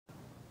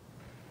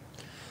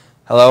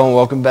Hello and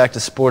welcome back to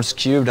Sports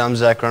Cubed. I'm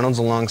Zach Reynolds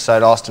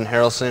alongside Austin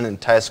Harrelson and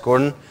Tyce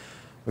Gordon.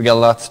 We got a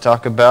lot to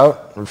talk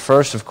about.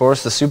 First, of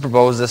course, the Super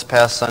Bowl was this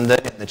past Sunday,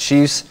 and the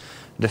Chiefs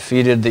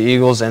defeated the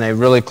Eagles in a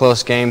really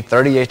close game,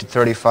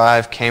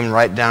 38-35, came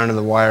right down to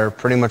the wire,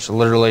 pretty much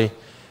literally,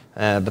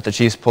 but the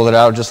Chiefs pulled it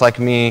out just like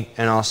me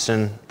and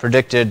Austin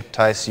predicted.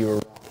 Tyce, you were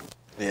wrong.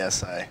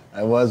 Yes,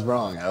 I was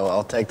wrong.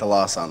 I'll take the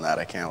loss on that.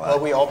 I can't lie. Well,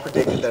 we all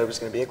predicted that it was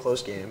going to be a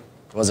close game.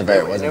 It was a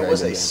very good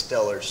game.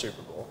 Stellar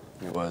Super Bowl.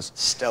 It was.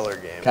 Stellar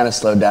game. Kind of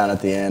slowed down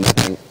at the end. I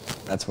think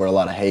that's where a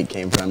lot of hate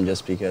came from,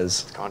 just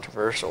because. It's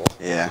controversial.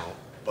 Yeah.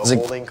 The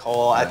holding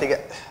call, I think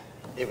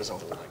it was a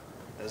holding.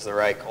 It was the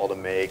right call to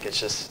make. It's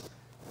just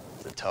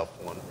a tough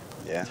one.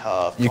 Yeah.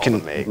 Tough call to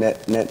make.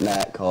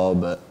 Nit-nat call,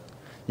 but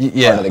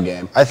yeah, part of the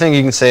game. I think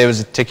you can say it was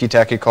a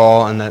ticky-tacky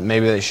call and that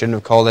maybe they shouldn't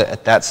have called it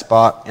at that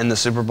spot in the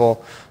Super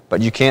Bowl, but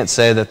you can't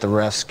say that the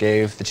refs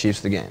gave the Chiefs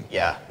the game.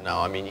 Yeah, no,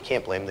 I mean, you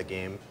can't blame the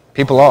game.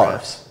 People are.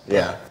 Refs.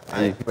 Yeah.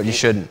 But you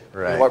shouldn't.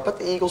 Right. But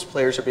the Eagles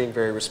players are being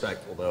very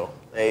respectful, though.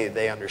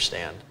 They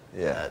understand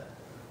that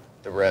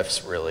the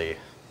refs really.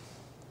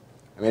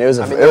 I mean, it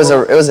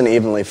was an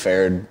evenly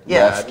fared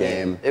ref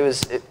game.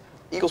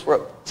 Eagles were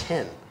up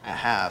 10 at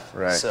half.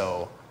 Right.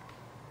 So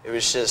it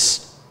was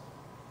just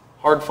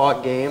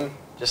hard-fought game,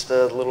 just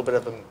a little bit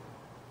of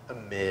a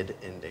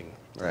mid-ending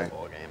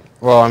football game.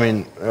 Well, I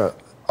mean,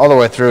 all the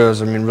way through it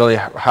was, really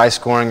high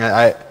scoring.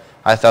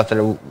 I thought that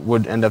it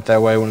would end up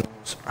that way when it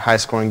was high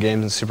scoring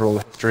games in Super Bowl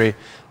history.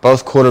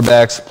 Both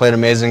quarterbacks played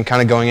amazing.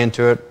 Kind of going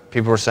into it,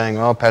 people were saying,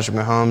 "Oh, Patrick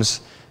Mahomes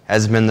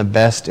has been the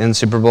best in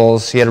Super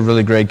Bowls." He had a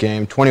really great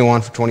game,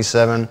 21 for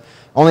 27,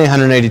 only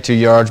 182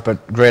 yards,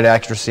 but great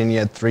accuracy, and he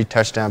had 3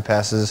 touchdown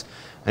passes.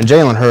 And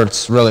Jalen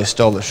Hurts really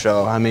stole the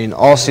show. I mean,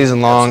 all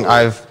season long,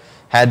 I've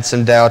had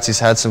some doubts. He's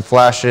had some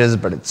flashes,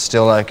 but it's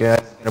still like,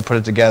 put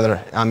it together.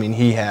 I mean,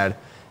 he had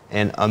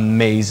an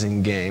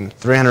amazing game.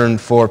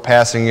 304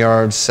 passing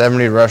yards,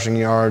 70 rushing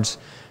yards,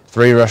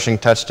 3 rushing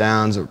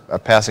touchdowns, a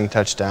passing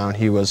touchdown.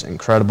 He was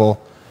incredible.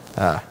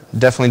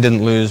 Definitely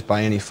didn't lose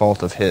by any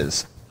fault of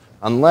his.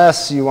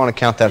 Unless you want to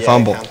count that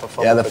fumble.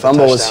 The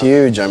fumble was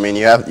huge. I mean,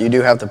 you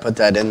do have to put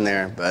that in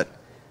there, but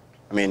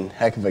I mean,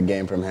 heck of a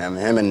game from him.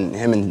 Him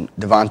and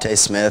Devontae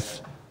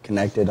Smith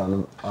connected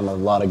on a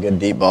lot of good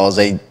deep balls.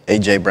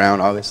 A.J.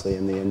 Brown obviously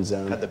in the end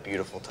zone. Had the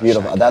beautiful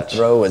touchdown. That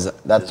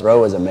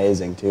throw was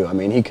amazing too. I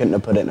mean, he couldn't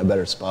have put it in a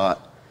better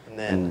spot. And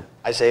then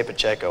Isaiah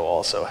Pacheco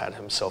also had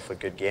himself a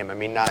good game. I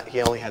mean,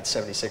 he only had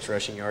 76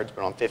 rushing yards,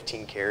 but on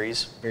 15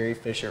 carries, very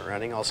efficient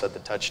running. Also had the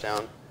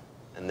touchdown,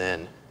 and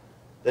then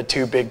the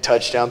 2 big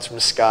touchdowns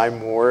from Sky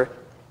Moore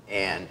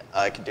and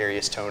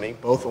Kadarius Toney.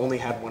 Both only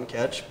had 1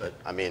 catch, but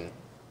I mean,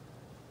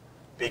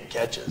 big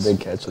catches. Big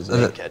catches.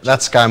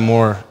 That Sky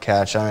Moore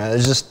catch, you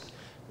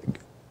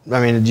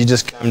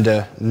just come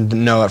to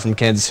know it from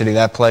Kansas City.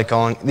 That play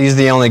calling, he's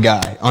the only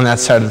guy on that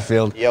side of the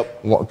field.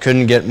 Yep.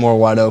 Couldn't get more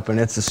wide open.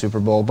 It's the Super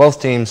Bowl. Both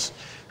teams,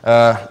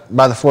 by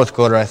the 4th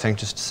quarter, I think,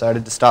 just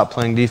decided to stop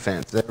playing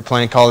defense. They were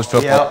playing college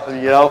football.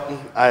 Yep.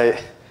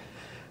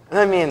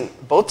 I mean,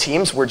 both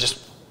teams were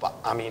just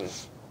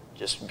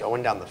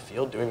going down the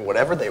field, doing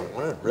whatever they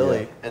wanted,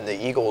 really. Yeah. And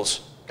the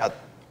Eagles got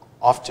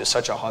off to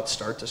such a hot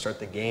start to start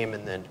the game,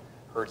 and then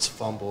Hurts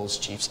fumbles,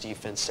 Chiefs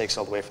defense takes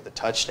all the way for the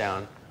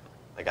touchdown.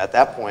 Like, at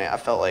that point, I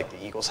felt like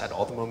the Eagles had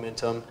all the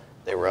momentum.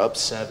 They were up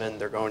 7.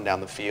 They're going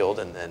down the field,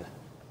 and then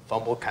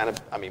fumble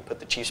put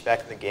the Chiefs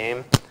back in the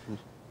game.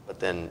 But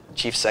then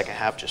Chiefs' second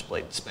half just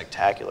played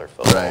spectacular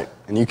football. Right,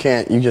 and you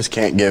just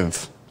can't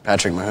give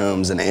Patrick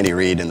Mahomes and Andy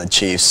Reid and the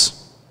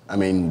Chiefs,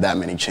 that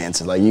many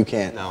chances. Like, you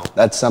can't. No.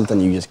 That's something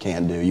you just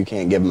can't do. You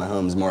can't give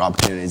Mahomes more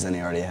opportunities than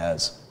he already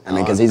has.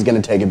 Because he's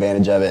going to take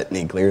advantage of it, and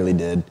he clearly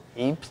did.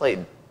 He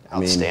played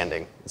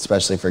outstanding.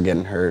 Especially for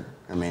getting hurt.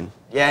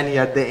 Yeah, and he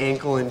had the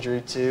ankle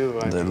injury, too.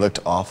 It looked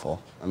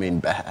awful.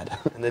 Bad.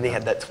 And then he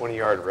had that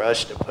 20-yard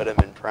rush to put him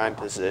in prime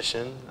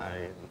position.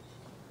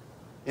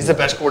 He's the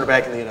best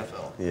quarterback in the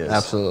NFL. He is.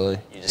 Absolutely.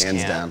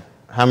 Hands down.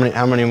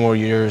 How many more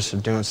years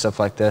of doing stuff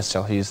like this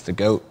till he's the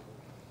GOAT?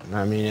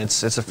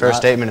 It's a fair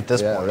statement at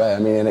this point. Yeah,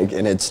 right.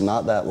 And it's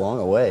not that long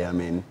away.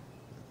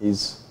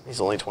 He's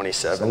only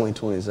 27. He's only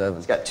 27.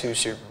 He's got 2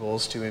 Super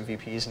Bowls, 2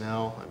 MVPs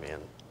now.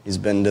 He's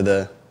been to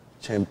the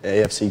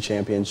AFC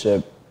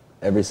Championship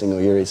every single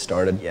year he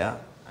started. Yeah,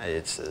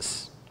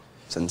 it's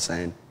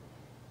insane.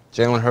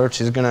 Jalen Hurts,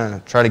 he's going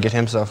to try to get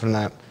himself in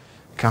that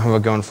combo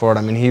going forward.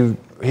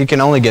 He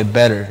can only get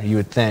better, you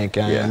would think.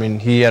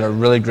 He had a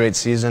really great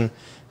season.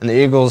 And the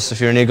Eagles,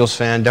 if you're an Eagles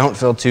fan, don't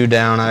feel too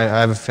down. I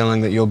have a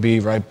feeling that you'll be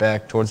right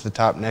back towards the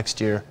top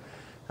next year.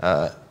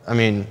 You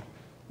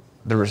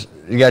got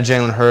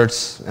Jalen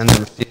Hurts, and the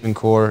receiving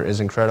core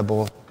is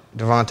incredible.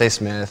 Devontae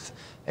Smith,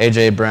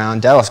 A.J. Brown,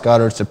 Dallas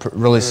Goedert's a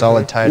really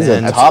solid tight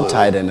end. He's a top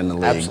tight end in the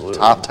league. Absolutely.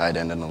 Top tight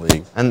end in the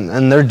league.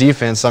 And their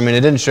defense, it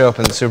didn't show up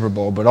in the Super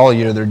Bowl, but all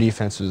year their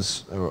defense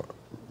was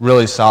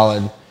really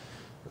solid.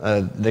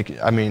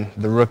 The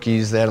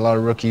rookies, they had a lot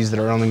of rookies that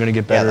are only going to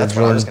get better. Yeah, that's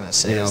what I was going to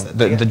say.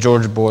 The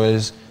Georgia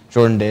boys,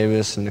 Jordan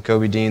Davis and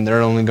Nakobe Dean,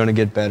 they're only going to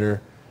get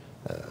better.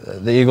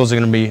 the Eagles are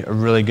going to be a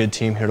really good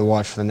team here to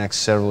watch for the next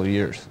several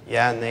years.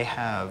 Yeah, and they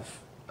have,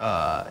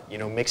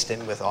 mixed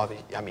in with all the,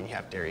 you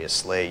have Darius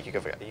Slay. You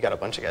got a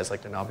bunch of guys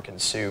like Ndamukong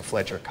Suh,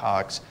 Fletcher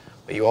Cox,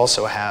 but you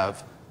also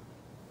have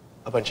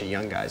a bunch of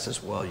young guys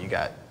as well. You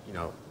got,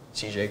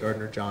 C.J.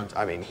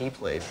 Gardner-Johnson. He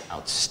played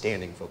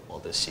outstanding football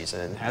this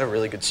season and had a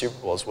really good Super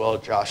Bowl as well.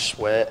 Josh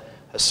Sweat,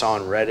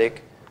 Hassan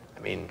Reddick.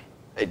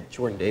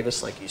 Jordan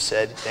Davis, like you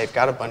said, they've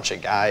got a bunch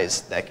of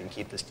guys that can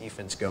keep this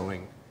defense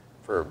going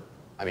for,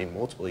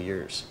 multiple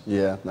years.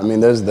 Yeah,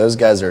 those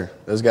guys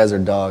are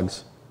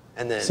dogs.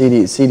 And then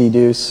CD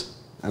Deuce,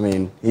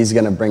 he's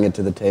going to bring it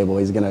to the table.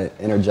 He's going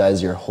to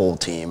energize your whole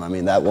team.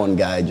 That one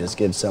guy just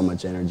gives so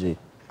much energy.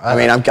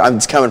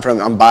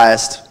 I'm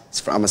biased.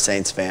 I'm a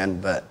Saints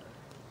fan, but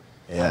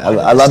yeah,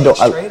 I love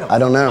to. I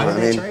don't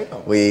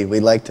know. We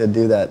like to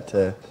do that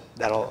to.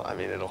 It'll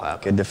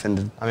happen. Good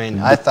defended.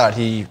 I thought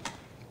he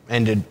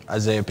ended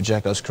Isaiah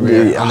Pacheco's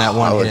career on that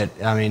one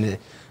hit.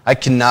 I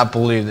cannot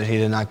believe that he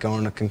did not go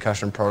into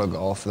concussion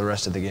protocol for the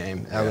rest of the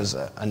game. That was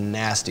a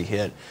nasty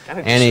hit. Kind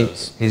of and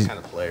shows he's the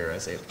kind of player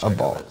Isaiah Pacheco a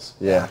ball. is.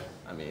 Yeah.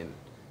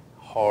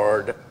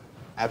 Hard,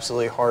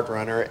 absolutely hard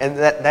runner. And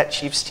that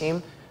Chiefs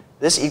team,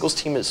 this Eagles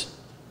team is,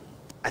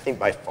 I think,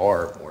 by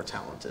far more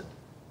talented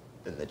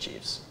than the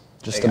Chiefs.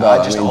 Just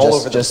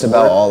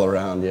about all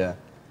around, yeah.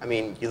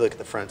 You look at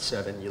the front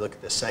seven, you look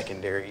at the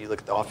secondary, you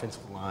look at the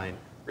offensive line,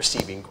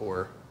 receiving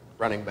core,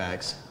 running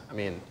backs.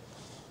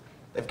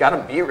 They've got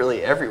them beat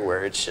really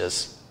everywhere. It's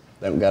just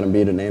they've got them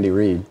beat an Andy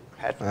Reid.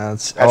 Patrick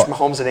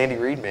Mahomes and Andy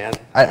Reid, man.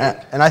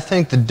 And I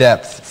think the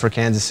depth for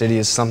Kansas City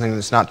is something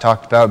that's not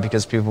talked about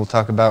because people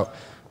talk about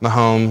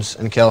Mahomes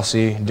and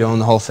Kelsey doing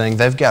the whole thing.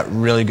 They've got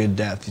really good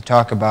depth. You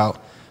talk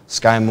about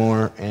Sky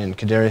Moore and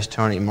Kadarius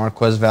Toney,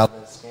 Marquez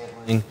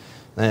Valdes-Scantling,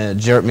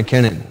 Jarrett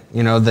McKinnon.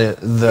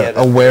 The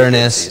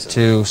awareness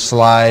to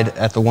slide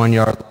at the 1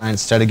 yard line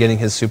instead of getting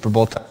his Super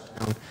Bowl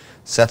touchdown.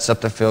 Sets up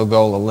the field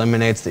goal,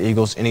 eliminates the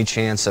Eagles any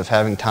chance of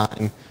having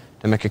time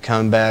to make a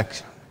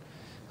comeback.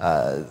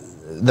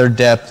 Their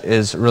depth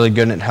is really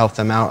good, and it helped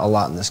them out a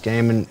lot in this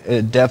game.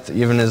 And depth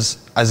even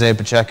is Isaiah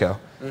Pacheco.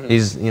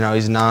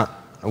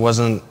 Mm-hmm.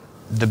 Wasn't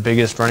the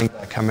biggest running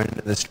back coming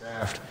into this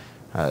draft,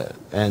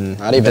 and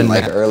not even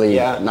early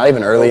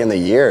in the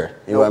year.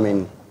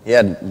 Nope.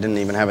 Didn't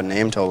even have a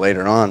name till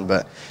later on.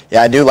 But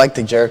yeah, I do like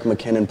the Jerick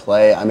McKinnon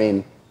play.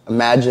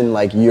 Imagine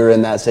you're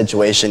in that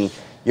situation.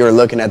 You're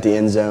looking at the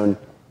end zone.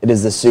 It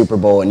is the Super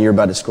Bowl, and you're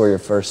about to score your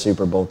first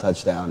Super Bowl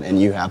touchdown,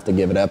 and you have to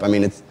give it up.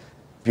 It's a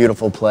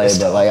beautiful play,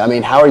 but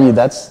how are you?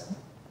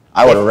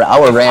 I would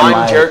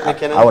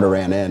have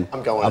ran in.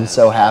 I'm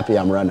so happy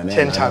I'm running in.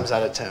 10 times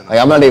out of 10.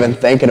 I'm not even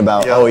thinking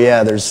about. Yep. Oh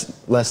yeah, there's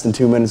less than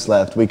 2 minutes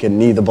left. We can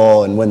knee the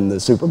ball and win the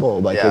Super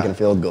Bowl by kicking a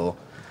field goal.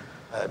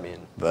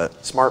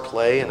 But smart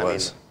play, and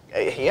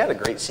he had a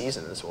great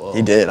season as well.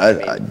 He did.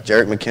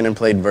 Jerick McKinnon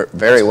played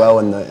very well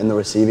in the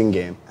receiving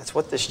game. That's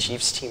what this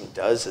Chiefs team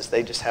does. Is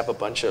they just have a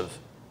bunch of,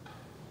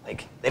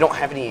 they don't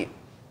have any.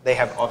 They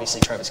have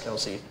obviously Travis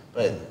Kelce,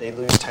 but they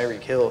lose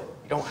Tyreek Hill.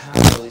 You don't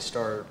have really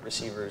star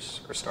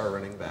receivers or star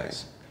running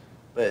backs.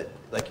 But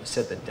like you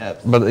said, the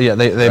depth. But yeah,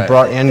 they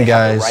brought in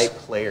guys. Have the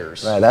right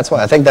players. Right.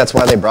 I think that's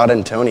why they brought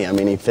in Toney.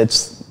 He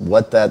fits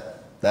what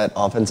that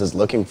offense is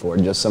looking for.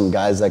 Just some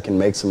guys that can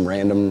make some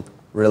random,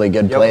 really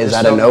good plays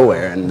out of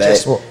nowhere, and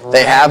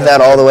they have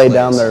that all the way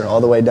down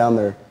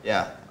there.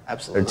 Yeah,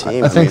 absolutely. Their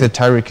team. I think the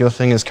Tyreek Hill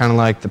thing is kind of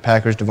like the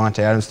Packers Devontae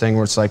Adams thing,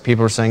 where it's like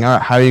people are saying, all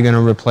right, how are you going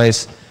to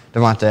replace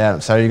Devontae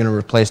Adams? How are you going to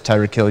replace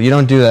Tyreek Hill? You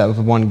don't do that with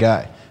one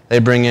guy. They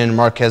bring in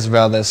Marquez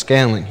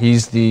Valdes-Scantling.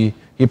 He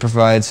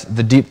provides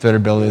the deep threat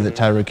ability that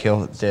Tyreek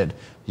Hill did.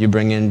 You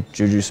bring in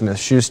Juju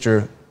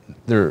Smith-Schuster.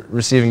 They're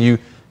receiving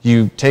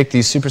you take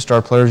these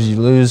superstar players you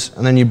lose,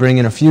 and then you bring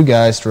in a few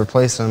guys to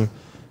replace them,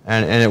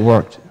 and it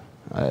worked.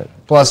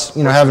 Plus,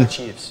 having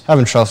Travis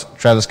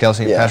Kelce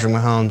and Patrick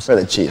Mahomes for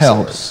the Chiefs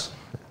helps.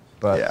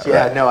 But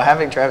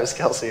having Travis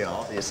Kelce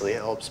obviously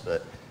helps,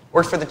 but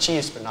worked for the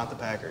Chiefs, but not the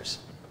Packers.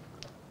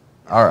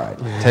 All right,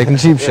 taking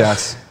cheap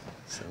shots.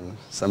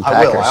 Some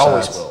Packers I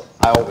always will.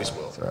 I always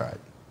will. That's all right.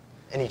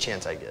 Any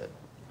chance I get.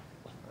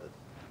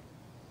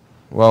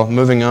 Well,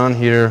 moving on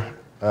here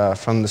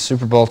from the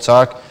Super Bowl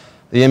talk,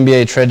 the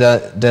NBA trade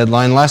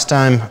deadline. Last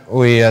time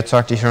we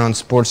talked to you here on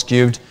Sports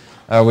Cubed,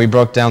 we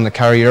broke down the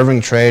Kyrie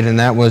Irving trade, and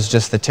that was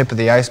just the tip of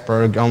the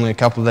iceberg. Only a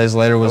couple of days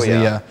later was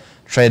the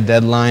trade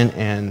deadline,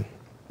 and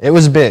it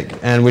was big.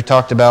 And we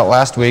talked about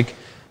last week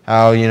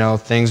how,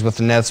 things with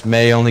the Nets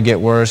may only get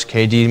worse.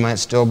 KD might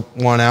still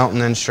want out,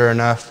 and then sure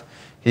enough,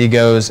 he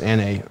goes in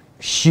a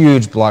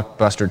huge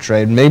blockbuster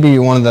trade. Maybe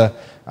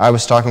I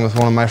was talking with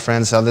one of my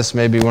friends how this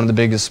may be one of the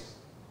biggest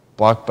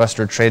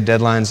blockbuster trade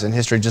deadlines in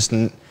history. Just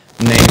name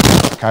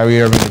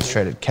Kyrie Irving gets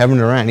traded. Kevin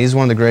Durant, he's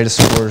one of the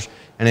greatest scorers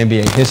in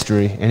NBA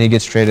history, and he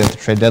gets traded at the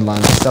trade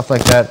deadline. Stuff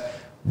like that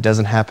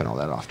doesn't happen all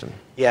that often.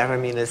 Yeah,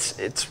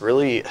 it's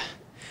really.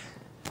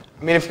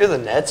 If you're the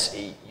Nets,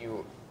 you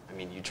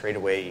trade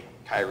away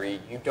Kyrie.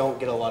 You don't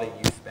get a lot of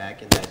youth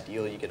back in that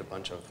deal. You get a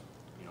bunch of,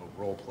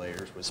 role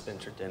players with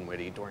Spencer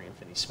Dinwiddie, Dorian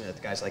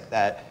Finney-Smith, guys like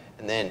that.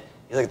 And then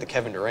you look at the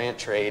Kevin Durant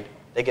trade,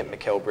 they get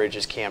Mikal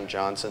Bridges, Cam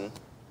Johnson,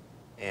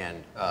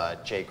 and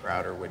Jay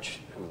Crowder,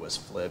 who was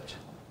flipped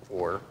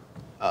for,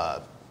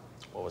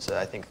 what was it,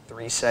 I think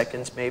 3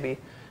 seconds maybe.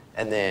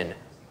 And then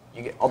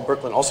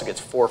Brooklyn also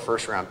gets 4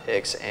 first-round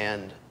picks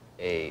and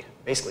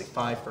basically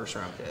 5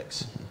 first-round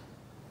picks.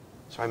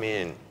 So, I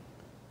mean,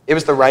 it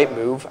was the right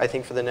move, I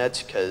think, for the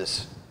Nets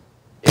because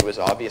it was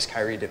obvious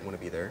Kyrie didn't want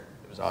to be there.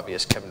 It was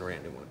obvious Kevin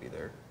Durant didn't want to be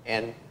there.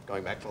 And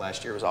going back to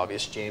last year, it was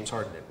obvious James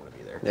Harden didn't want to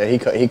be there.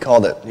 Yeah, he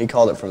called it. He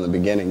called it from the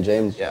beginning.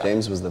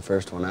 James was the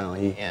first one out.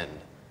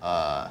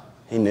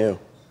 He knew.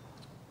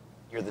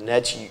 You're the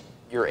Nets.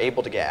 You're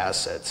able to get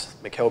assets.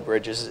 Mikal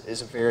Bridges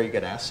is a very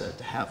good asset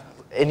to have.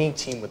 Any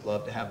team would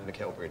love to have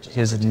Mikal Bridges. He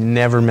has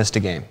never missed a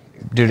game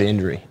due to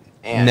injury.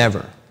 And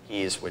never.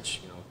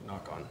 Which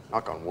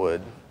knock on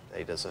wood, that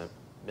he doesn't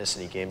miss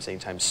any games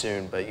anytime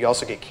soon. But you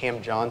also get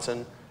Cam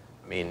Johnson.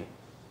 I mean,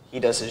 he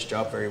does his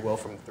job very well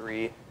from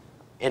 3,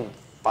 and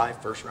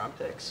 5 first-round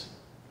picks.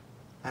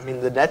 I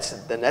mean, the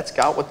Nets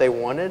got what they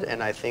wanted,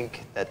 and I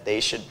think that they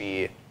should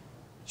be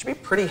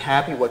pretty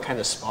happy what kind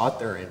of spot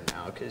they're in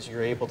now because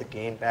you're able to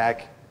gain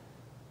back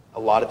a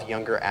lot of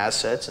younger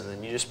assets, and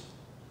then you just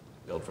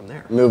build from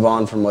there. Move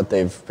on from what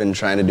they've been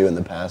trying to do in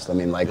the past. I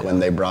mean, when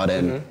they brought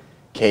in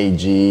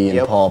KG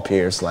and Paul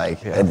Pierce, it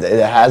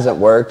hasn't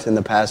worked in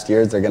the past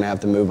years. They're going to have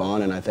to move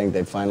on, and I think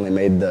they finally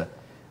made the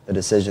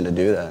decision to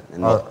do that.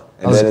 And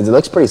it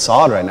looks pretty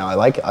solid right now. I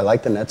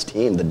like the Nets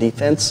team. The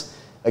defense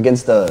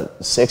against the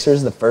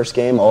Sixers, the first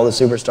game, all the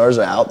superstars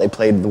are out. They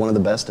played one of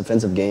the best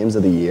defensive games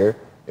of the year.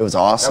 It was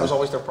awesome. That was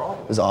always their problem.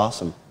 It was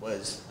awesome.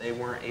 They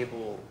weren't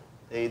able.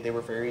 They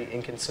were very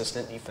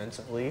inconsistent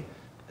defensively,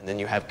 and then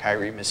you have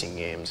Kyrie missing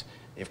games.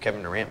 You have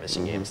Kevin Durant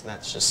missing games, and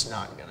that's just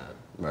not gonna.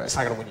 Right. It's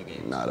not gonna win you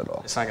games. Not at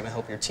all. It's not gonna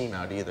help your team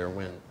out either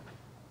when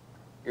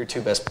your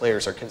 2 best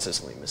players are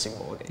consistently missing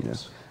ball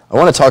games. I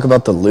want to talk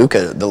about the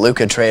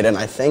Luka trade, and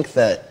I think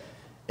that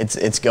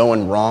it's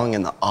going wrong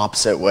in the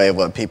opposite way of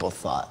what people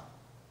thought.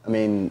 I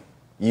mean,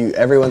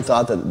 everyone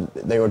thought that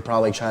they would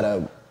probably try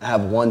to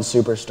have one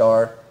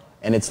superstar,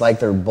 and it's like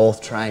they're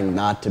both trying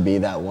not to be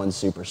that one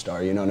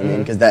superstar. You know what I mean?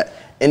 Because that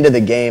end of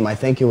the game, I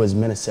think it was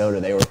Minnesota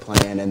they were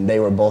playing, and they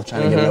were both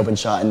trying to get an open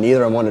shot, and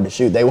neither of them wanted to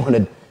shoot.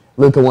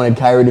 Luka wanted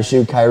Kyrie to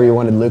shoot, Kyrie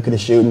wanted Luka to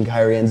shoot, and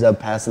Kyrie ends up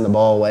passing the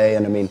ball away.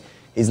 And I mean,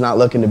 he's not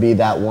looking to be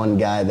that one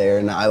guy there,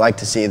 and I like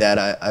to see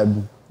that.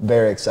 I'm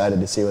very excited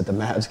to see what the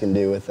Mavs can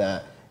do with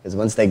that, because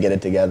once they get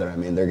it together, I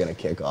mean, they're going to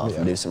kick off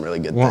and do some really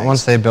good things.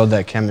 Once they build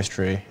that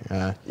chemistry,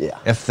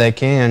 if they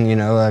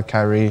can,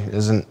 Kyrie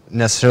isn't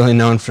necessarily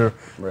known for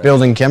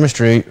building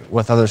chemistry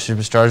with other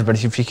superstars,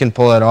 but if he can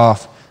pull that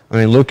off, I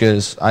mean, Luka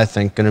is, I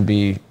think, going to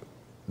be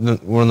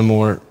one of the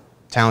more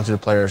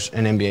talented players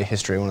in NBA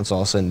history when it's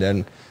all said and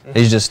done.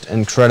 He's just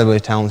incredibly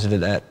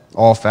talented at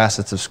all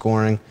facets of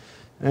scoring.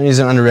 And he's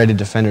an underrated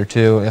defender,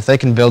 too. If they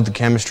can build the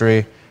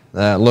chemistry,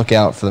 look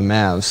out for the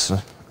Mavs,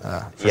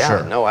 for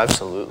sure. No,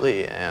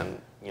 absolutely.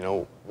 And,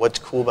 what's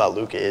cool about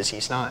Luka is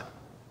he's not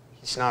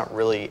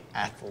really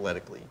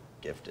athletically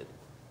gifted.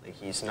 Like,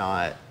 he's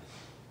not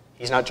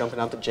jumping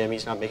out the gym.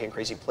 He's not making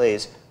crazy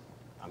plays.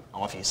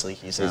 Obviously,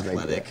 he's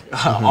athletic.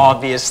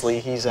 Obviously,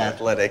 he's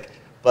athletic.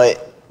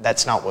 But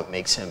that's not what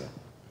makes him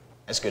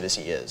as good as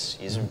he is.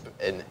 He's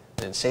an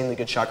insanely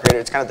good shot creator.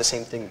 It's kind of the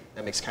same thing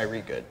that makes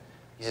Kyrie good.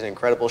 He's an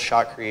incredible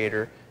shot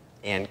creator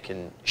and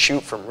can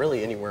shoot from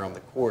really anywhere on the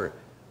court.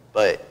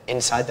 But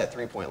inside that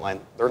three-point line,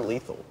 they're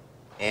lethal.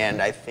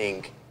 And I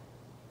think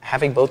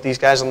having both these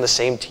guys on the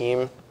same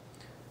team,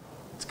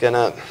 it's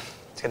gonna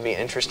be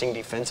interesting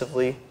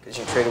defensively because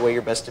you trade away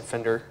your best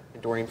defender,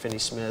 Dorian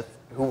Finney-Smith,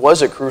 who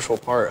was a crucial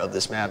part of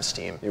this Mavs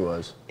team. He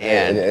was.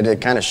 And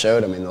it kind of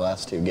showed him in the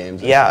last 2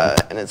 games. Yeah,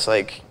 and it's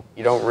like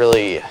you don't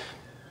really –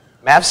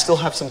 Mavs still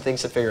have some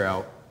things to figure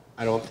out.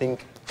 I don't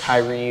think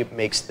Kyrie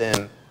makes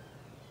them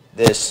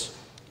this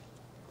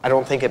 – I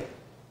don't think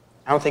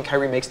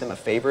Kyrie makes them a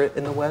favorite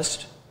in the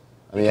West.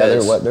 I mean, they're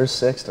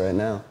 6th right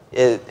now.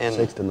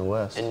 6th in the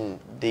West. And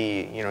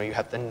you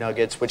have the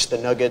Nuggets, which the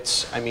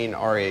Nuggets, I mean,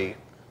 are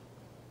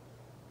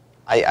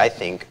I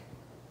think,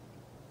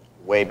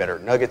 way better.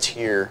 Nuggets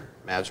here,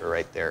 Mavs are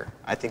right there.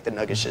 I think the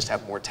Nuggets just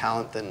have more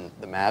talent than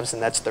the Mavs,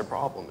 and that's their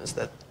problem, is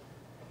that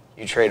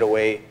you trade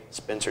away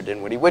Spencer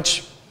Dinwiddie,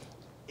 which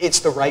it's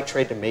the right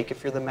trade to make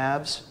if you're the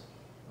Mavs,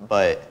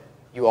 but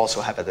you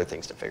also have other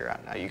things to figure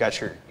out now. You got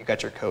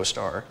your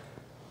co-star.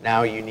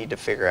 Now you need to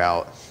figure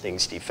out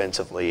things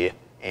defensively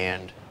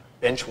and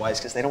bench-wise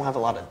because they don't have a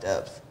lot of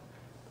depth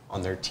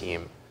on their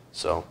team.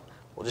 So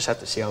we'll just have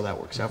to see how that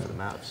works out for the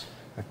Mavs.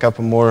 A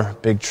couple more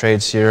big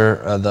trades here.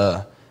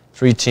 The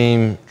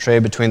 3-team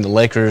trade between the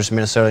Lakers,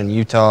 Minnesota, and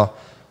Utah.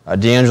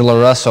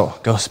 D'Angelo Russell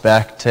goes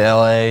back to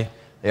L.A.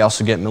 They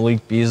also get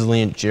Malik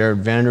Beasley and Jared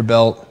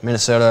Vanderbilt.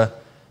 Minnesota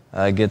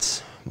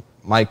gets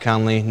Mike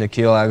Conley,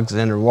 Nickeil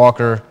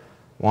Alexander-Walker,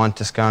 Juan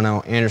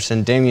Toscano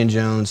Anderson, Damian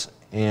Jones,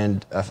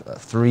 and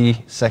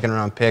 3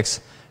 second-round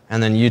picks.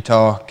 And then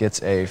Utah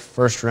gets a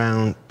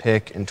first-round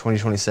pick in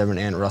 2027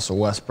 and Russell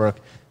Westbrook.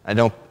 I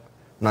don't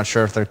not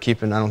sure if they're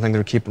keeping. I don't think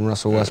they're keeping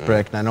Russell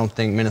Westbrook, and I don't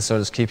think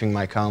Minnesota's keeping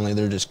Mike Conley.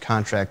 They're just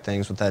contract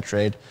things with that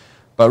trade.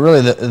 But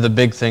really, the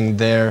big thing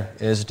there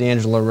is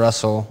D'Angelo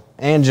Russell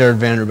and Jared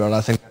Vanderbilt.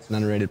 I think that's an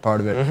underrated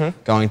part of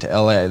it. Going to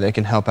LA, they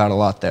can help out a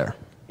lot there.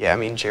 Yeah, I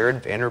mean,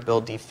 Jared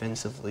Vanderbilt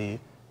defensively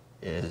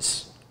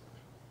is,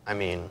 I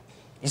mean,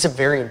 he's a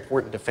very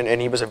important defender,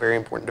 and he was a very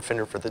important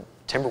defender for the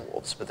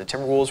Timberwolves. But the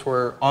Timberwolves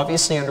were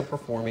obviously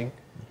underperforming.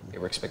 They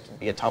were expected to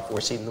be a top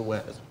 4 seed in the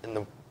West. In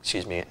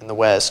the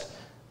West,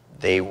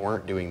 they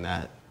weren't doing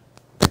that.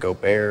 The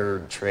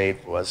Gobert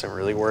trade wasn't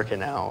really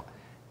working out,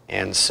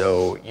 and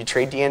so you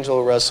trade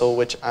D'Angelo Russell,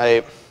 which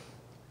I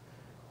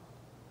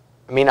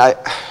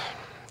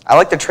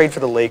like the trade for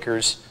the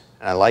Lakers,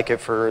 and I like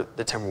it for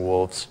the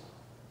Timberwolves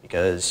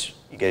because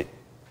you get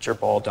your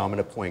ball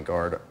dominant point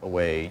guard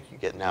away. You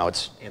get now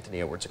it's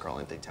Anthony Edwards and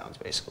Karl-Anthony Towns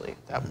basically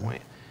at that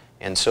point,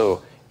 and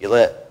so you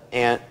let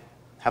Ant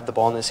have the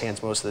ball in his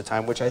hands most of the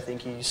time, which I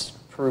think he's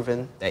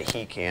proven that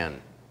he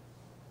can.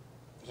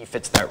 He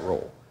fits that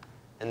role.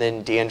 And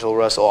then D'Angelo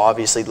Russell,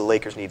 obviously the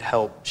Lakers need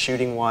help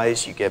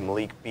shooting-wise. You get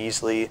Malik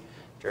Beasley.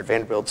 Jared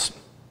Vanderbilt's a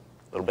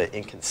little bit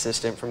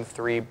inconsistent from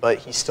 3, but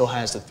he still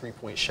has the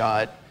 3-point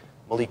shot.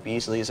 Malik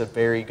Beasley is a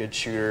very good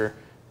shooter.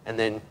 And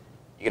then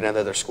you get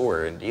another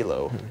scorer in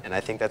D'Lo. And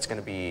I think that's going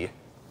to be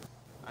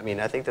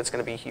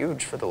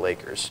huge for the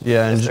Lakers.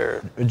 Yeah,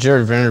 and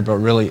Jared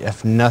Vanderbilt really,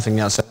 if nothing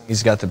else, I think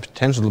he's got the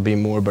potential to be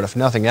more, but if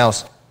nothing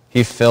else,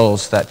 he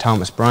fills that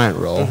Thomas Bryant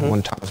role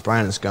when Thomas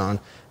Bryant is gone.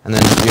 And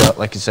then,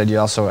 like you said, you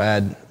also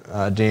add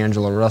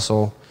D'Angelo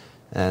Russell,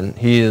 and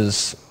he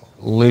is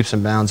leaps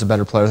and bounds a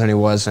better player than he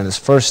was in his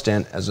first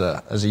stint as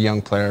a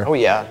young player. Oh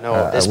yeah, no,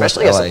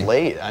 especially as of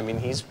late. I mean,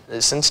 he's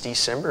since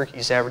December,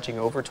 he's averaging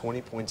over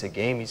 20 points a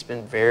game. He's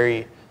been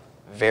very,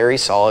 very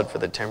solid for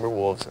the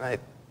Timberwolves, and I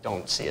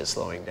don't see it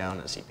slowing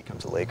down as he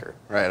becomes a Laker.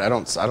 Right, I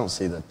don't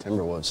see the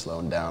Timberwolves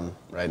slowing down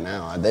right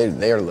now.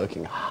 They are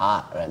looking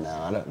hot right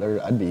now.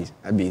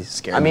 I'd be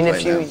scared. I mean, to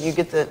if play them. you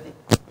get the,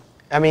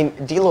 I mean,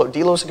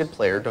 D'Lo's a good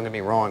player. Don't get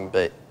me wrong,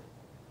 but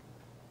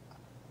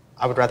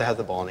I would rather have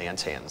the ball in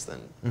Ant's hands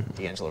than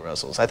D'Angelo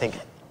Russell's. I think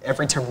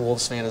every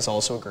Timberwolves fan is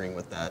also agreeing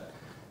with that.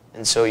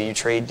 And so you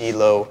trade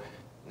D'Lo.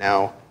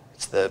 Now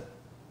it's the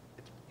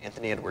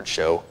Anthony Edwards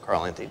show,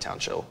 Karl-Anthony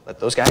Towns show. Let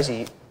those guys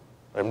eat.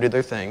 Let them do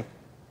their thing.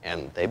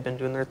 And they've been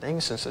doing their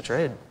thing since the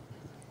trade.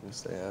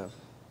 Yes, they have.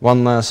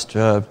 One last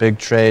big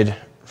trade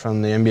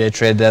from the NBA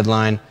trade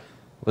deadline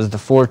was the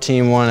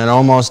 4-team one. It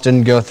almost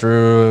didn't go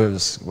through.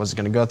 Was it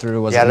going to go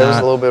through? Was it not? There was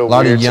a little bit of a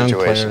lot weird of young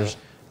situation. players.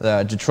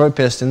 The Detroit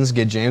Pistons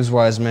get James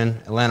Wiseman.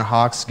 Atlanta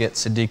Hawks get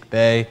Sadiq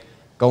Bey.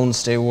 Golden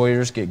State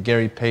Warriors get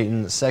Gary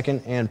Payton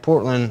II. And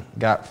Portland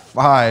got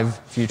 5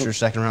 future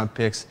second-round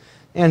picks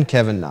and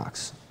Kevin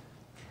Knox.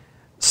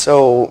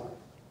 So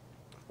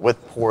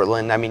with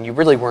Portland, I mean, you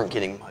really weren't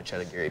getting much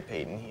out of Gary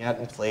Payton. He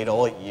hadn't played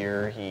all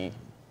year. He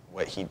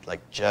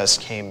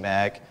just came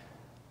back.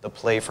 The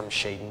play from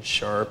Shaedon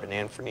Sharpe and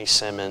Anthony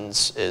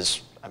Simmons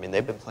is, I mean,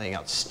 they've been playing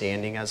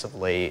outstanding as of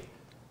late.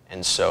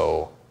 And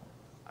so,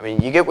 I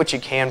mean, you get what you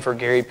can for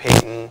Gary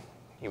Payton.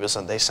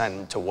 They signed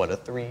him to, a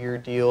 3-year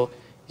deal.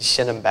 You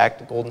send him back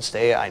to Golden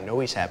State. I know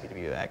he's happy to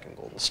be back in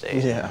Golden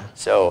State. Yeah.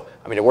 So,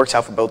 I mean, it works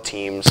out for both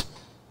teams.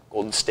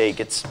 Golden State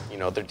gets,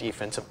 their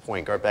defensive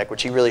point guard back,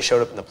 which he really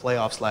showed up in the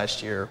playoffs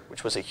last year,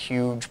 which was a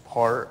huge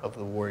part of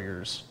the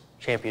Warriors'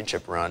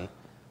 championship run.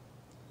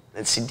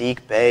 And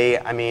Sadiq Bey,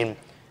 I mean,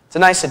 it's a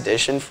nice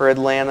addition for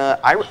Atlanta.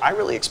 I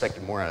really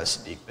expected more out of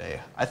Sadiq Bey.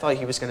 I thought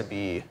he was going to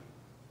be,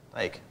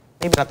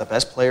 maybe not the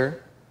best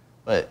player,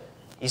 but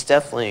he's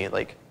definitely,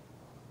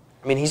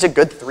 he's a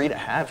good 3 to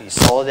have. He's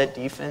solid at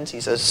defense.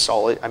 He's a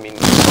solid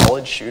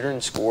shooter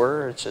and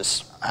scorer. It's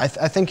just... I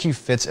think he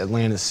fits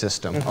Atlanta's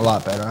system a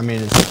lot better. I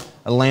mean,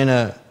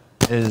 Atlanta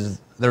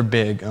they're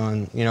big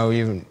on,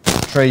 even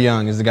Trae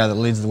Young is the guy that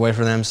leads the way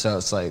for them. So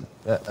it's like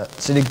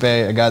Sadiq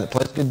Bey, a guy that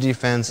plays good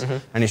defense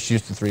and he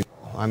shoots the 3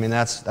 ball. I mean,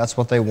 that's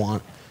what they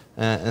want.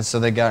 And so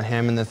they got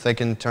him, and if they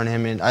can turn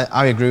him in,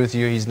 I agree with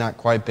you. He's not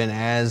quite been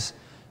as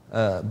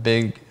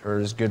big or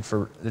as good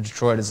for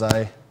Detroit as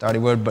I thought he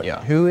would, but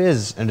who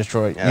is in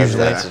Detroit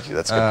usually? That's a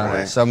good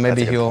point. So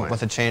maybe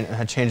with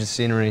a change of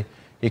scenery,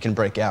 he can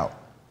break out.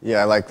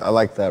 Yeah, I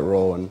like that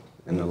role in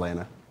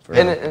Atlanta.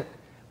 And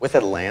with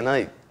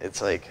Atlanta,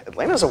 it's like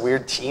Atlanta's a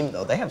weird team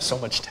though. They have so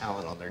much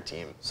talent on their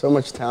team. So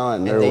much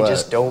talent, and they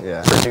just don't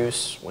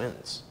produce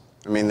wins.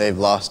 I mean, they've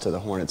lost to the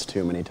Hornets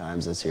too many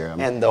times this year.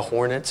 And the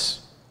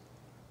Hornets,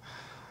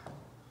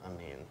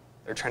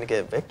 they're trying to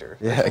get Victor.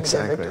 Yeah,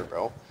 exactly. Victor,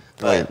 bro.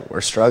 But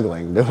we're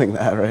struggling doing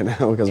that right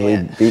now because we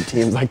beat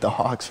teams like the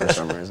Hawks for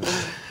some reason.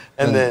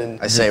 And then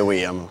I say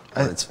we. I'm a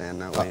Hornets fan,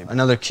 not we.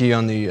 Another key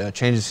on the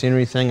change of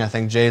scenery thing. I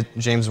think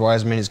James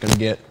Wiseman is going to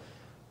get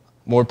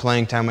more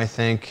playing time. I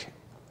think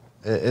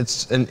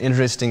it's an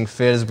interesting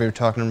fit, as we were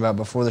talking about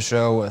before the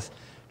show. With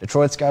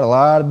Detroit's got a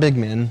lot of big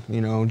men.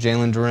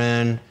 Jalen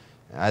Duren,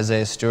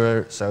 Isaiah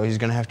Stewart. So he's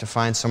going to have to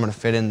find someone to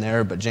fit in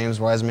there. But James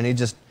Wiseman, he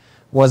just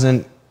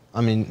wasn't.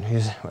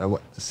 He's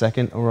the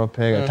second overall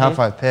pick, a top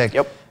 5 pick.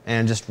 Yep.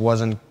 And just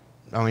wasn't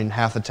I mean,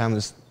 half the time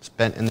was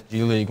spent in the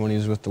G League when he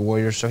was with the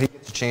Warriors, so he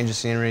gets a change of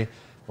scenery.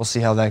 We'll see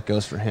how that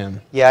goes for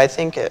him. Yeah, I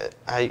think,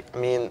 I'm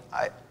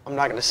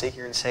not going to sit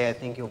here and say I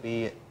think he'll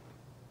be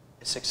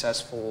a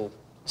successful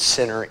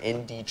center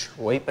in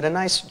Detroit, but a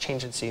nice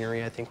change in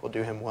scenery I think will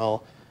do him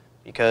well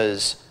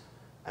because,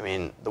 I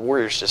mean, the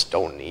Warriors just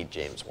don't need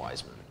James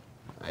Wiseman.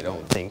 I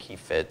don't think he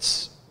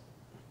fits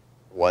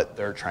what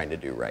they're trying to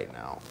do right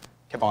now.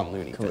 Kevon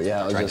Looney fits what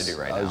they're trying to do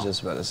right now. I was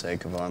just about to say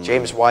Kevon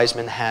James Looney.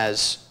 Wiseman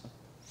has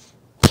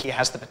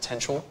the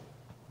potential,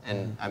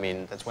 and, I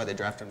mean, that's why they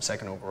drafted him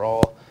second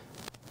overall.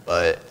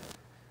 But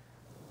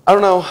I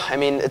don't know. I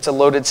mean, it's a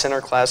loaded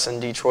center class in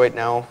Detroit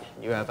now.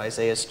 You have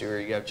Isaiah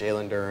Stewart, you have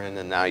Jalen Duren,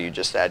 and now you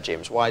just add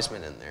James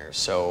Wiseman in there.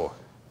 So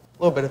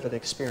a little bit of an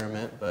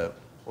experiment, but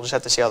we'll just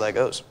have to see how that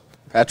goes.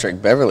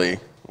 Patrick Beverly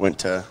went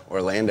to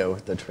Orlando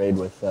with the trade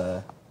with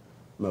Mo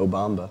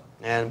Bamba.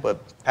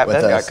 But Pat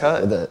Bev got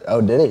cut. Oh,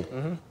 did he?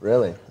 Mm-hmm.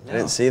 Really? Yeah. I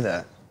didn't see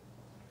that.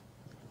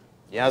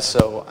 Yeah,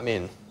 so, I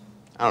mean,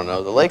 I don't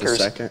know. The Lakers.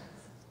 The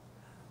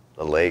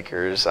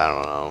Lakers, I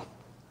don't know.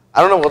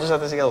 We'll just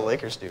have to see how the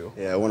Lakers do.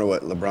 Yeah, I wonder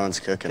what LeBron's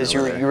cooking. Because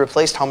you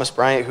replaced Thomas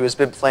Bryant, who has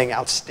been playing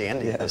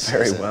outstanding this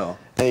very season. well.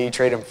 And then you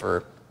trade him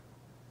for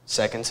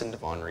seconds in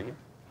Devon Reed.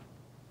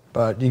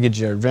 But you get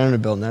Jared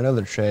Vanderbilt in that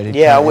other trade.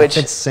 Which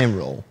it's the same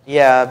role.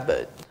 Yeah,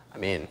 but I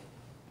mean,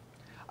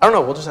 I don't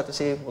know. We'll just have to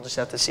see. We'll just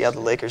have to see how the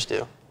Lakers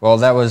do. Well,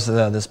 that was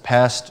this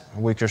past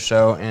week or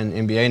so in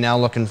NBA. Now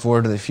looking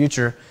forward to the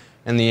future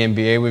in the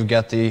NBA. We've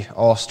got the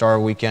All-Star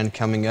Weekend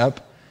coming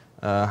up.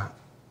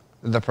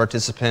 The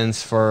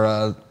participants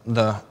for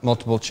the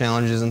multiple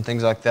challenges and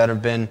things like that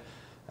have been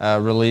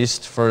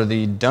released for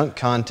the dunk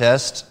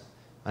contest.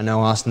 I know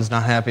Austin's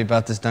not happy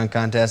about this dunk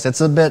contest. It's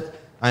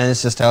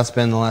just how it's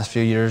been the last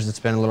few years. It's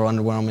been a little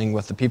underwhelming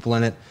with the people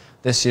in it.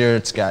 This year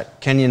it's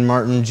got Kenyon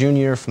Martin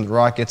Jr. from the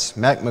Rockets,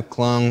 Mac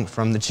McClung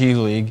from the G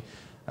League,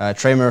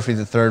 Trey Murphy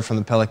III from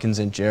the Pelicans,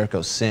 and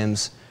Jericho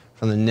Sims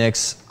from the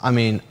Knicks. I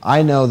mean,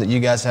 I know that you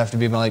guys have to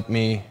be like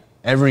me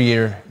every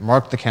year,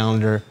 mark the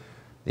calendar.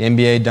 The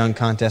NBA dunk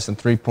contest and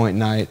three-point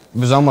night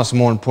was almost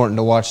more important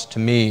to watch to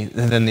me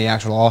than the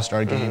actual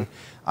All-Star game.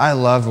 I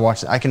loved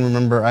watching. I can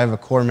remember. I have a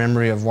core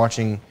memory of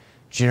watching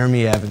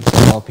Jeremy Evans,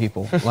 of all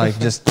people, like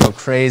just go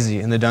crazy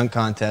in the dunk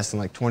contest in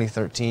like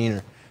 2013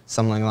 or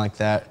something like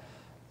that.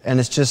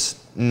 And it's just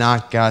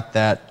not got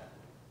that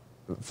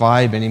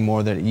vibe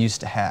anymore that it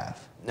used to have.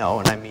 No,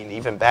 and I mean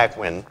even back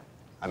when,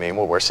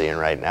 what we're seeing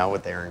right now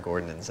with Aaron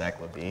Gordon and Zach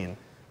LaVine.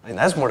 I mean,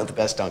 that's one of the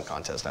best dunk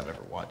contests I've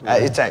ever watched.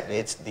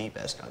 It's the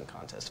best dunk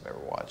contest I've ever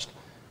watched.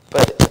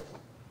 But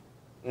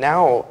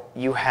now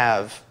you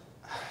have.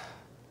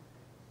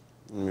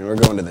 I mean, we're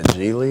going to the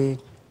G League.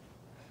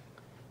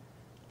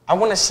 I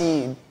want to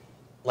see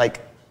guys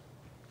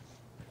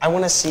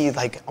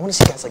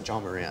like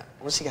John Morant.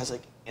 I want to see guys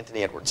like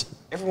Anthony Edwards.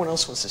 Everyone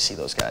else wants to see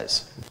those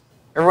guys.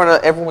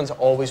 Everyone's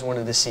always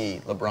wanted to see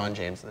LeBron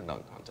James in the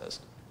dunk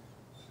contest.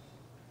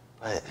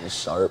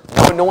 Sharp.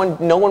 No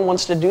one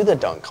wants to do the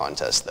dunk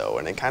contest though,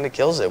 and it kind of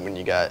kills it when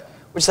you got.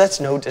 Which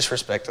that's no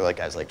disrespect to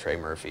guys like Trey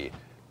Murphy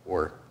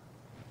or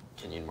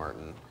Kenyon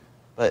Martin,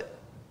 but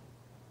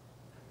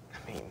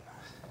I mean,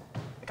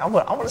 I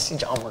want to see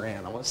John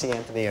Morant. I want to see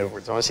Anthony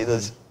Edwards. I want to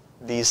see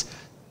these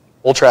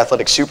ultra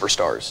athletic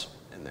superstars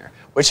in there.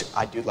 Which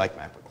I do like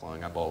Mac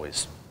McClung. I've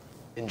always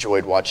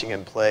enjoyed watching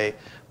him play,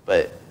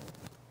 but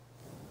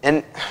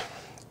and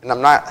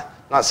I'm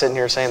not sitting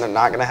here saying they're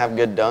not going to have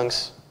good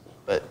dunks,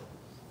 but.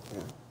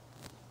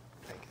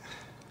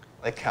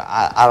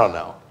 I don't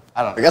know.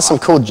 We got some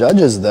cool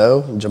judges,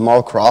 though.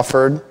 Jamal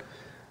Crawford,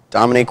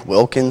 Dominique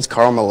Wilkins,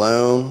 Karl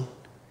Malone,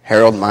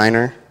 Harold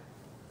Miner.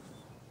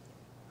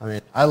 I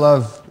mean, I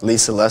love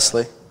Lisa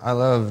Leslie. I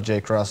love Jay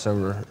Cross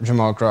over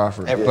Jamal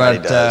Crawford. Everybody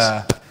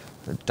does.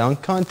 The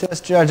dunk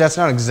contest judge, that's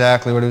not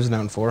exactly what he was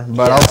known for,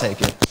 but I'll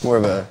take it. More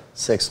of a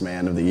sixth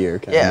man of the year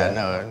kind of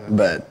guy.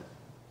 But.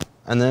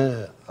 And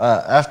then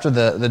after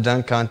the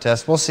dunk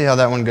contest, we'll see how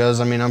that one goes.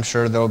 I mean, I'm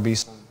sure there'll be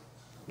some.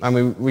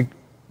 We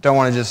don't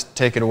want to just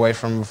take it away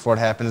from before it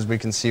happens. We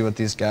can see what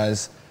these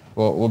guys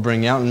will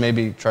bring out and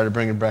maybe try to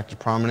bring it back to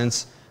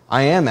prominence.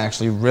 I am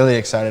actually really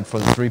excited for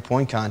the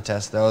three-point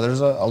contest, though. There's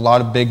a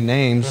lot of big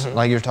names.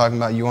 Like you're talking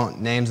about, you want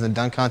names in the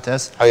dunk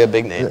contest. Oh, yeah,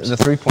 big names. The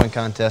three-point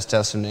contest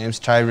has some names.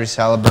 Tyrese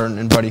Halliburton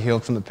and Buddy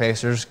Hield from the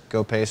Pacers.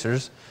 Go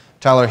Pacers.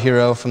 Tyler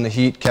Hero from the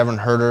Heat. Kevin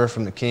Huerter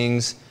from the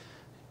Kings.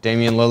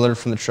 Damian Lillard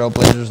from the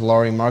Trailblazers.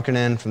 Lauri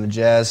Markkanen from the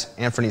Jazz.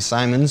 Anthony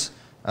Simons,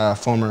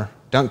 former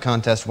dunk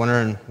contest winner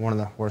and one of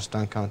the worst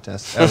dunk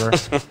contests ever.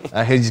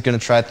 He's going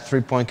to try the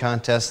three-point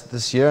contest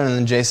this year. And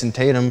then Jason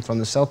Tatum from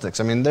the Celtics.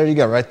 I mean, there you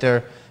go, right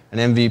there.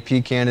 An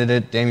MVP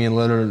candidate. Damian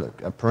Lillard,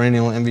 a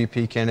perennial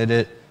MVP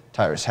candidate.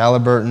 Tyrese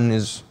Halliburton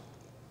is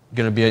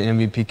going to be an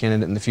MVP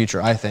candidate in the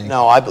future, I think.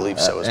 No, I believe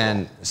so as well.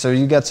 And so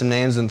you got some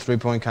names in the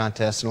three-point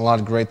contest and a lot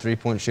of great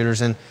three-point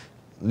shooters. And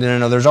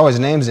there's always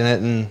names in it.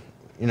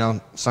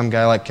 And some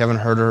guy like Kevin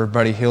Huerter or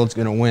Buddy Hield's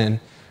going to win.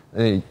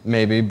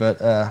 Maybe,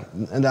 but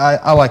and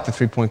I like the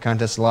three-point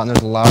contest a lot, and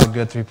there's a lot of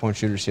good three-point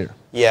shooters here.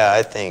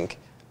 Yeah,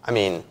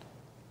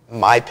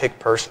 my pick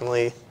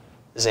personally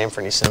is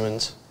Anthony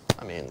Simmons.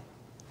 I mean,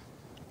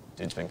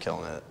 dude's been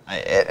killing it.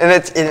 And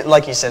it's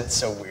like you said, it's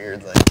so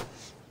weird. Like,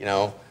 you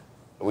know,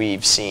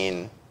 we've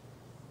seen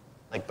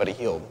like Buddy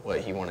Hield, what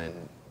he won in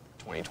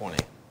 2020,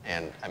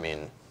 and I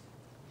mean,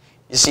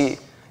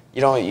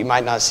 you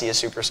might not see a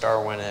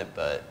superstar win it,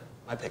 but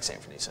my pick's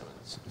Anthony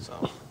Simmons.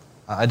 So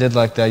I did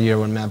like that year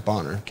when Matt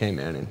Bonner came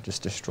in and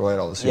just destroyed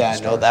all the superstars. yeah,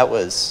 no, that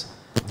was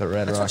the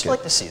Red that's Rocket. what you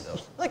like to see, though.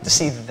 I like to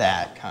see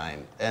that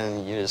kind,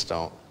 and you just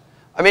don't.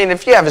 I mean,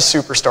 if you have a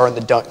superstar in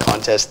the dunk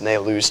contest and they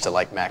lose to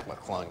like Mac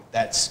McClung,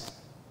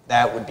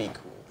 that would be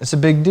cool. It's a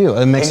big deal.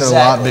 It makes it a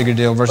lot bigger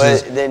deal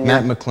versus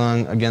Matt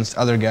McClung against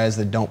other guys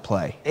that don't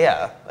play.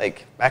 Yeah,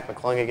 like Mac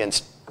McClung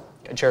against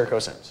Jericho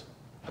Sims,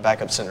 a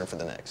backup center for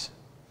the Knicks.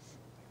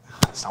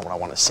 That's not what I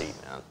want to see,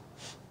 man.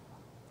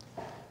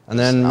 And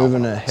then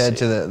moving ahead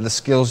to the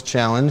skills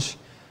challenge,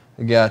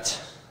 we got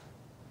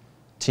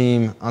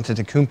Team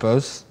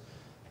Antetokounmpos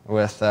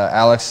with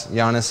Alex,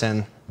 Giannis,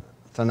 and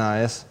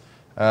Thanasis.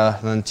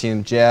 Then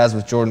Team Jazz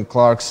with Jordan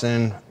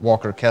Clarkson,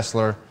 Walker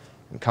Kessler,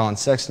 and Colin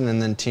Sexton.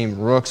 And then Team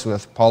Rooks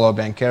with Paulo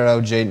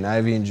Banchero, Jaden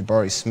Ivey, and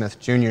Jabari Smith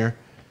Jr.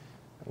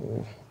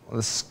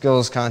 The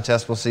skills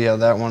contest, we'll see how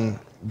that one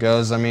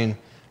goes. I mean,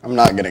 I'm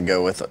not going to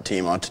go with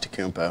Team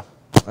Antetokounmpo.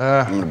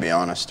 I'm going to be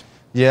honest.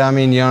 Yeah, I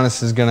mean,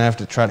 Giannis is going to have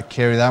to try to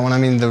carry that one. I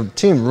mean, the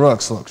Team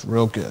Rooks looks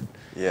real good.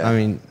 Yeah. I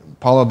mean,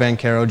 Paulo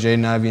Banchero,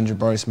 Jaden Ivey, and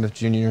Jabari Smith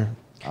Jr.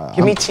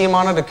 Give me Team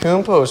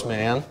Antetokounmpos,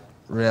 man.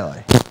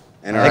 Really?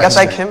 They got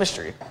that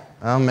chemistry.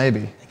 Oh, maybe.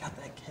 They got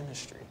that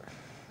chemistry.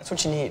 That's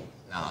what you need.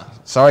 Nah.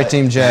 Sorry,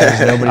 Team Jazz.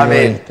 Nobody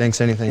really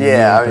thinks anything.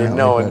 Yeah, of you, I mean,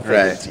 no one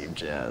Right. thinks Team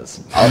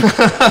Jazz.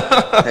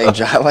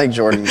 I like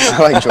Jordan.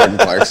 I like Jordan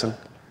Clarkson.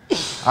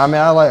 I mean,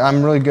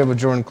 I'm really good with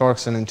Jordan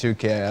Clarkson in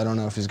 2K. I don't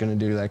know if he's going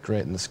to do that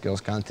great in the skills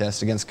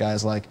contest against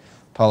guys like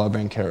Paulo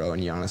Banchero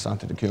and Giannis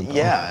Antetokounmpo.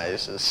 Yeah,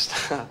 it's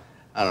just, I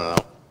don't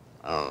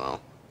know.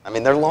 I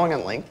mean, they're long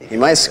and lengthy. He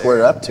might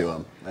square up to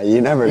him.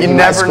 You never You might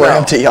never square know.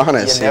 up to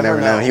Giannis. You never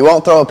know. He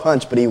won't throw a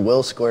punch, but he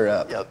will square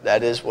up. Yep,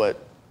 that's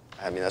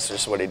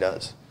just what he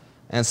does.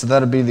 And so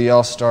that'll be the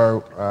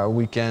All-Star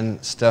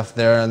weekend stuff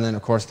there. And then,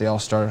 of course, the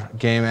All-Star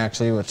game,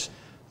 actually, which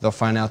they'll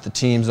find out the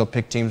teams. They'll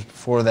pick teams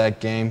before that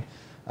game.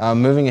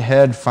 Moving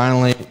ahead,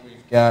 finally,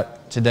 we've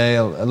got today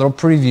a little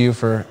preview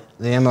for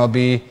the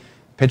MLB.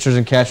 Pitchers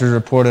and catchers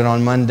reported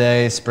on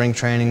Monday. Spring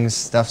training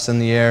stuff's in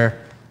the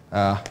air.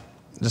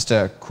 Just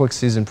a quick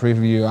season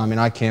preview. I mean,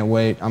 I can't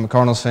wait. I'm a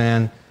Cardinals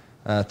fan.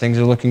 Things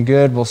are looking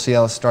good. We'll see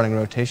how the starting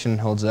rotation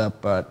holds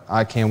up, but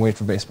I can't wait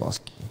for baseball.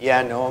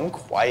 Yeah, no, I'm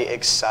quite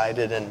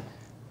excited, and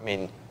I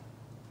mean,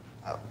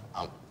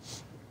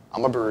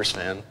 I'm a Brewers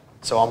fan,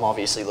 so I'm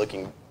obviously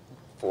looking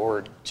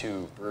forward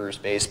to Brewers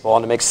baseball,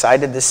 and I'm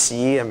excited to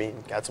see. I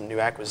mean, got some new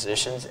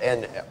acquisitions,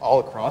 and all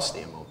across the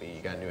MLB,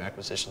 you got new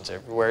acquisitions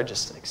everywhere.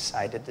 Just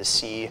excited to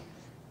see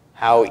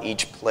how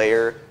each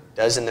player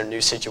does in their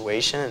new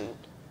situation.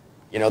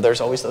 You know,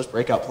 there's always those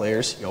breakout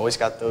players. You always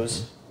got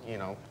those,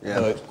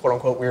 the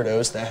quote-unquote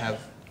weirdos that have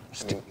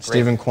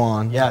Stephen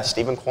Kwan. Yeah,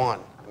 Stephen Kwan.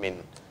 I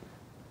mean,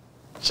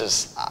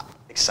 just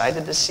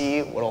excited to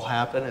see what'll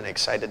happen and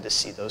excited to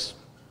see those.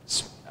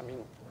 I mean,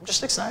 I'm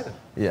just excited.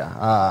 Yeah,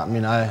 I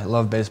mean, I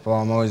love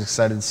baseball. I'm always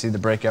excited to see the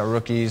breakout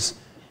rookies.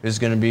 Who's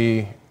going to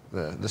be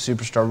the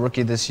superstar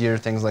rookie this year,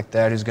 things like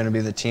that. Who's going to be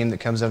the team that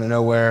comes out of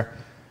nowhere.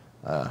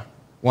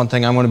 One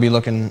thing I'm going to be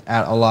looking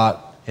at a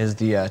lot is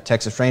the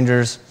Texas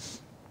Rangers.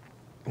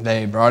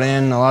 They brought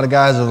in a lot of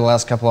guys over the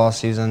last couple off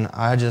season.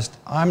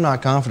 I'm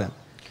not confident.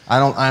 I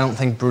don't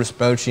think Bruce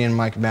Bochy and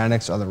Mike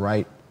Maddox are the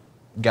right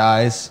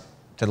guys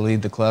to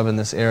lead the club in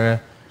this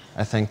area.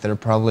 I think they're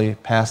probably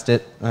past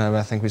it.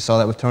 I think we saw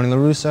that with Tony La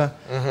Russa.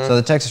 So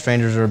the Texas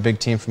Rangers are a big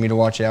team for me to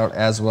watch out,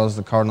 as well as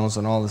the Cardinals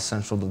and all the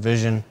Central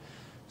Division.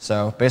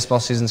 So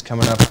baseball season's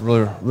coming up.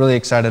 Really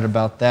excited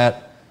about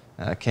that.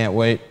 Can't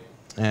wait,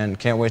 and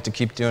can't wait to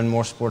keep doing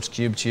more Sports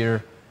Cubed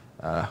here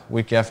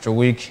week after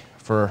week.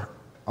 For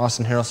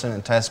Austin Harrelson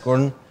and Tyce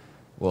Gordon,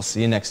 we'll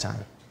see you next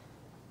time.